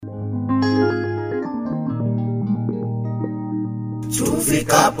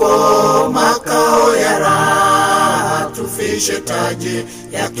Tufikapo makao ya raha, tufishe taji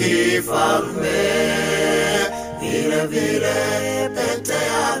ya kifalme, vile vile pete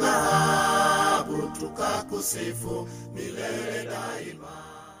ya dhahabu, tukakusifu milele daima.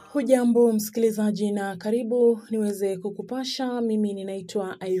 Hujambo msikilizaji na karibu niweze kukupasha. Mimi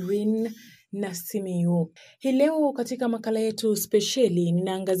ninaitwa Irene Nasimiyu. Hii leo katika makala yetu spesheli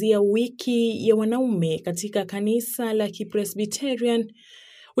ninaangazia wiki ya wanaume katika kanisa la Kipresbyterian.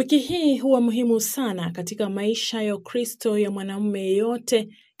 Wiki hii huwa muhimu sana katika maisha ya Kristo ya mwanamume yeyote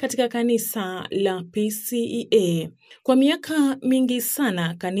katika kanisa la PCEA. Kwa miaka mingi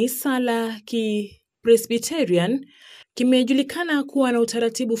sana kanisa la Kipresbyterian kimejulikana kuwa na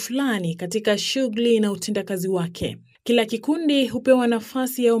utaratibu fulani katika shughuli na utendakazi wake. Kila kikundi hupewa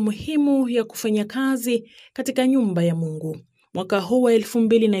nafasi ya umuhimu ya kufanya kazi katika nyumba ya Mungu. Mwaka huu wa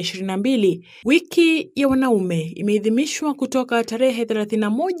 2022, wiki ya wanaume imeidhimishwa kutoka tarehe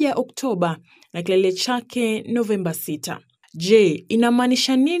 31 Oktoba na kilele chake Novemba 6. Je,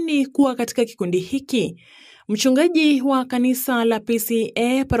 inamaanisha nini kuwa katika kikundi hiki? Mchungaji wa kanisa la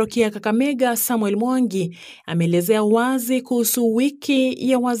PCEA parokia Kakamega Samuel Mwangi ameelezea wazi kuhusu wiki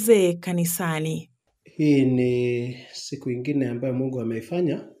ya wazee kanisani. Hii ni siku ingine ambayo Mungu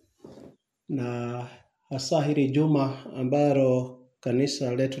ameifanya, na hasa hili juma ambalo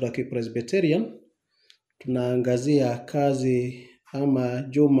kanisa letu la Kipresbyterian tunaangazia kazi ama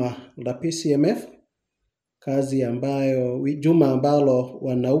juma la PCMF, kazi ambayo juma ambalo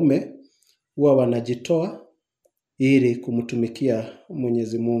wanaume huwa wanajitoa ili kumtumikia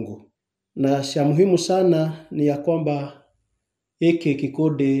Mwenyezi Mungu. Na cha muhimu sana ni ya kwamba hiki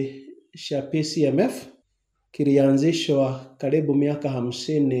kikundi cha PCMF kilianzishwa karibu miaka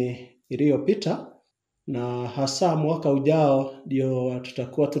 50 iliyopita, na hasa mwaka ujao ndio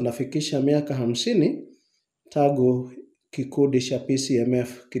tutakuwa tunafikisha miaka 50 tangu kikundi cha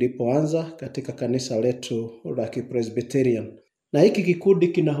PCMF kilipoanza katika kanisa letu la Kipresbyterian. Na hiki kikundi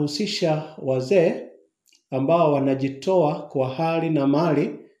kinahusisha wazee ambao wanajitoa kwa hali na mali,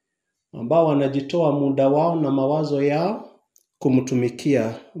 ambao wanajitoa muda wao na mawazo yao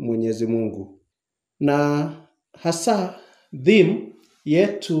kumtumikia Mwenyezi Mungu. Na hasa theme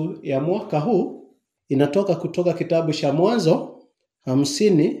yetu ya mwaka huu inatoka kutoka kitabu cha Mwanzo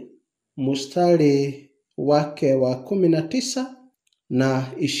 50 mstari wake wa 19 na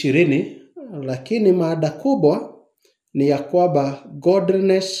 20, lakini mada kubwa ni ya kwamba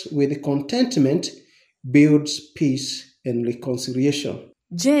godliness with contentment builds peace and reconciliation.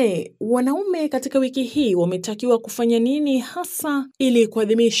 Je, wanaume katika wiki hii wametakiwa kufanya nini hasa ili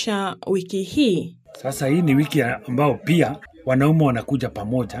kuadhimisha wiki hii? Sasa hii ni wiki ambao pia wanaume wanakuja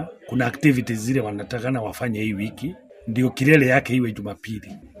pamoja. Kuna activities zile wanatakana wafanye hii wiki, ndio kilele yake iwe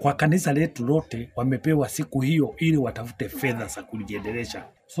Jumapili. Kwa kanisa letu lote wamepewa siku hiyo ili watafute fedha za kujiendeleza.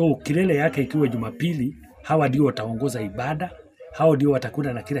 So kilele yake ikiwa Jumapili, hawa ndio wataongoza ibada, hao ndio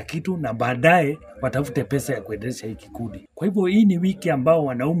watakula na kila kitu, na baadaye watafute pesa ya kuendeleza hii kikundi. Kwa hivyo hii ni wiki ambao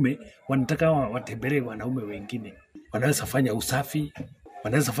wanaume wanataka watembelee wanaume wengine. Wanaweza fanya usafi,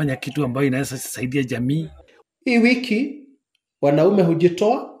 wanaweza fanya kitu ambayo inaweza saidia jamii. Hii wiki wanaume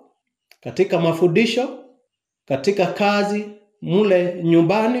hujitoa katika mafundisho, katika kazi mule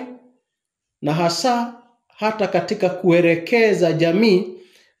nyumbani, na hasa hata katika kuelekeza jamii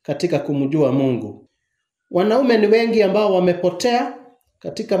katika kumjua Mungu. Wanaume ni wengi ambao wamepotea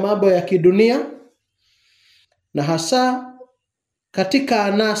katika mambo ya kidunia, na hasa katika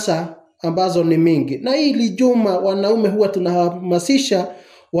anasa ambazo ni mingi. Na hili juma wanaume huwa tunahamasisha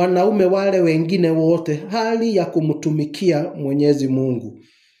wanaume wale wengine wote hali ya kumtumikia Mwenyezi Mungu.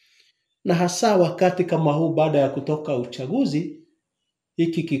 Na hasa wakati kama huu baada ya kutoka uchaguzi,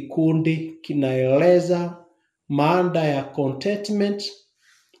 hiki kikundi kinaeleza maana ya contentment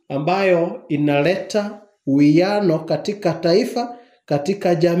ambayo inaleta uwiano katika taifa,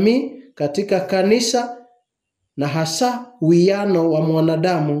 katika jamii, katika kanisa, na hasa uwiano wa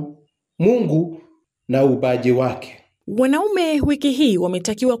mwanadamu, Mungu na uumbaji wake. Wanaume wiki hii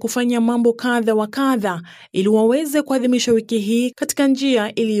wametakiwa kufanya mambo kadha wa kadha ili waweze kuadhimisha wiki hii katika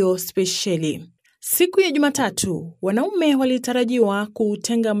njia iliyo spesheli. Siku ya Jumatatu, wanaume walitarajiwa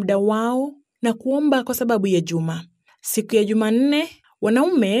kutenga muda wao na kuomba kwa sababu ya juma. Siku ya Jumanne,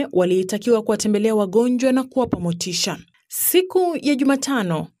 wanaume walitakiwa kuwatembelea wagonjwa na kuwapa motisha. Siku ya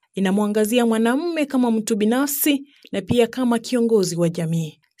Jumatano inamwangazia mwanamume kama mtu binafsi na pia kama kiongozi wa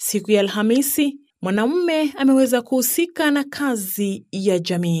jamii. Siku ya Alhamisi, mwanamume ameweza kuhusika na kazi ya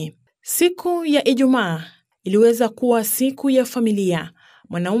jamii. Siku ya Ijumaa iliweza kuwa siku ya familia.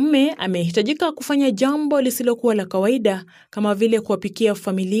 Mwanamume amehitajika kufanya jambo lisilokuwa la kawaida kama vile kuwapikia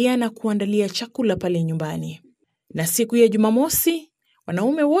familia na kuandalia chakula pale nyumbani. Na siku ya Jumamosi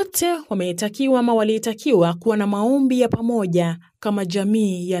Wanaume wote walitakiwa kuwa na maombi ya pamoja kama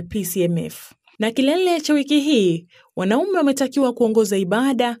jamii ya PCMF. Na kilele cha wiki hii, wanaume wametakiwa kuongoza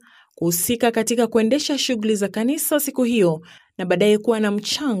ibada, kuhusika katika kuendesha shughuli za kanisa siku hiyo na baadaye kuwa na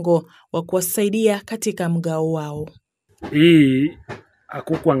mchango wa kuwasaidia katika mgao wao. Hii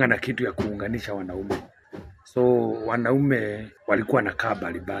hakukuanga na kitu ya kuunganisha wanaume. So wanaume walikuwa na kaa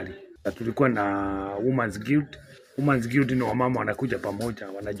mbalimbali. Tulikuwa na Women's Guild. Women's Guild ni wamama wanakuja pamoja,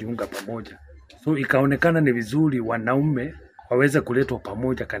 wanajiunga pamoja. So ikaonekana ni vizuri wanaume waweze kuletwa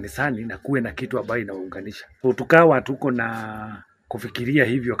pamoja kanisani na kuwe na kitu ambayo inaunganisha. So tukawa tuko na kufikiria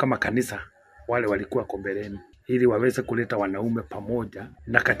hivyo kama kanisa, wale walikuwa kombeleni, ili waweze kuleta wanaume pamoja,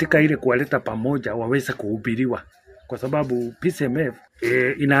 na katika ile kuwaleta pamoja waweze kuhubiriwa, kwa sababu PCMF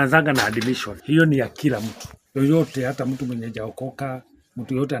inaanzanga na admission. Hiyo ni ya kila mtu yoyote, hata mtu mwenye hajaokoka,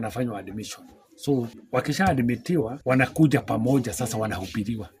 mtu yote anafanywa admission. So wakisha admitiwa wanakuja pamoja, sasa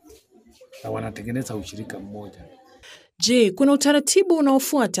wanahubiriwa na wanatengeneza ushirika mmoja. Je, kuna utaratibu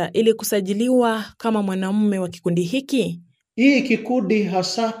unaofuata ili kusajiliwa kama mwanamume wa kikundi hiki? Hii kikundi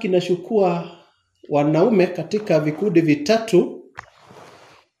hasa kinachukua wanaume katika vikundi vitatu.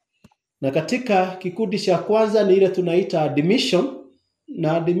 Na katika kikundi cha kwanza ni ile tunaita admission.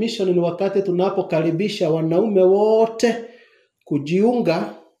 Na admission ni wakati tunapokaribisha wanaume wote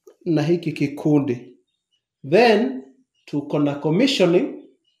kujiunga na hiki kikundi. Then tuko na commissioning.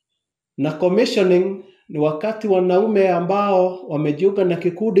 Na commissioning ni wakati wanaume ambao wamejiunga na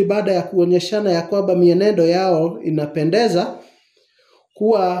kikundi baada ya kuonyeshana ya kwamba mienendo yao inapendeza,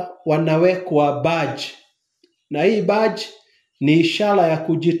 kuwa wanawekwa badge. Na hii badge ni ishara ya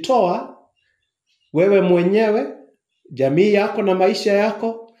kujitoa wewe mwenyewe, jamii yako na maisha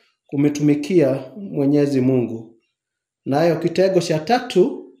yako kumtumikia Mwenyezi Mungu. Nayo kitengo cha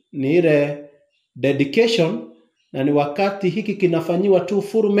tatu ni ile dedication, na ni wakati hiki kinafanyiwa tu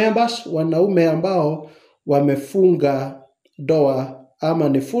full members, wanaume ambao wamefunga ndoa ama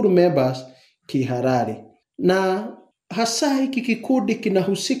ni full members kihalali. Na hasa hiki kikundi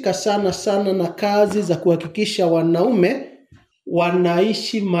kinahusika sana na kazi za kuhakikisha wanaume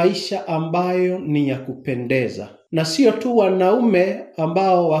wanaishi maisha ambayo ni ya kupendeza. Na sio tu wanaume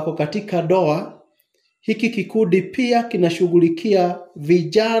ambao wako katika ndoa, hiki kikundi pia kinashughulikia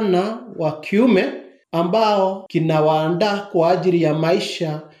vijana wa kiume ambao kinawaandaa kwa ajili ya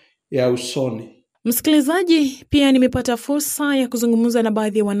maisha ya usoni. Msikilizaji, pia nimepata fursa ya kuzungumza na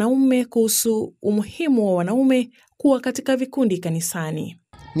baadhi ya wanaume kuhusu umuhimu wa wanaume kuwa katika vikundi kanisani.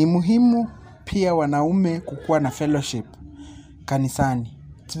 Ni muhimu pia wanaume kukuwa na fellowship kanisani.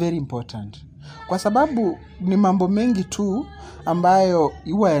 It's very important. Kwa sababu ni mambo mengi tu ambayo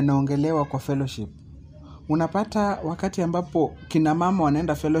huwa yanaongelewa kwa fellowship. Unapata wakati ambapo kina mama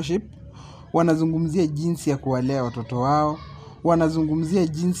wanaenda fellowship, wanazungumzia jinsi ya kuwalea watoto wao, wanazungumzia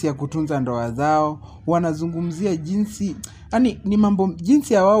jinsi ya kutunza ndoa zao, wanazungumzia jinsi, ni mambo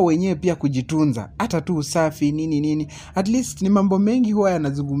jinsi ya wao wenyewe pia kujitunza, hata tu usafi nini. At least ni mambo mengi huwa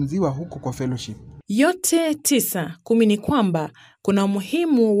yanazungumziwa huko kwa fellowship. Yote 9:10 ni kwamba kuna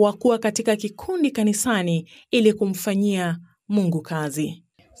umuhimu wa kuwa katika kikundi kanisani ili kumfanyia Mungu kazi.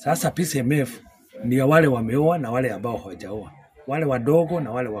 Sasa PCMF ni ya wale wameoa na wale ambao hawajaoa, wale wadogo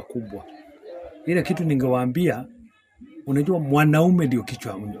na wale wakubwa. Ile kitu ningewaambia, unajua mwanaume ndio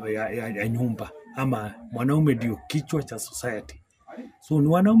kichwa ya nyumba, ama mwanaume ndio kichwa cha society. So ni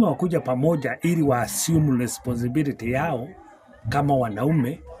wanaume wakuja pamoja ili wa assume responsibility yao kama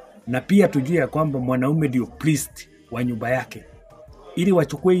wanaume, na pia tujue ya kwamba mwanaume ndio priest wa nyumba yake, ili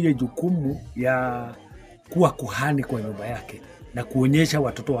wachukue ile jukumu ya kuwa kuhani kwa nyumba yake na kuonyesha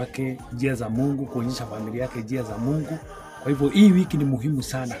watoto wake njia za Mungu, kuonyesha familia yake njia za Mungu. Kwa hivyo hii wiki ni muhimu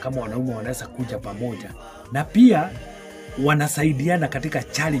sana kama wanaume wanaweza kuja pamoja, na pia wanasaidiana katika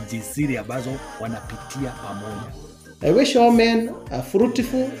challenges zile ambazo wanapitia pamoja. I wish all men a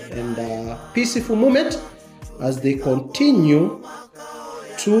fruitful and a peaceful moment as they continue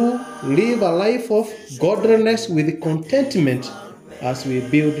to live a life of godliness with contentment as we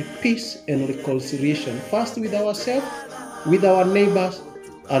build peace and reconciliation, first with ourselves, with our neighbors,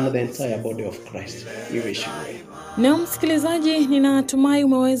 and the entire body of Christ. We wish you well. Na msikilizaji, ninatumai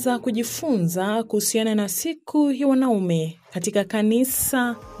umeweza kujifunza kuhusiana na siku ya wanaume katika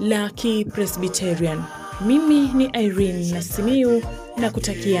kanisa la Kipresbyterian. Mimi ni Irene Nasimiu na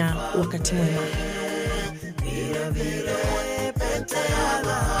kutakia wakati mwema.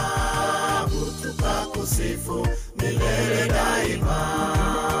 Kusifu milele daima,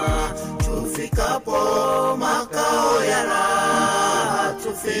 tufikapo makao ya raha,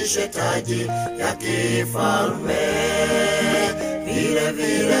 tufishe taji ya kifalme, vile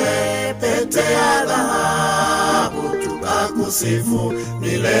vile pete ya dhahabu tukakusifu. tutakusifu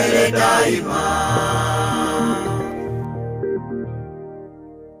milele daima.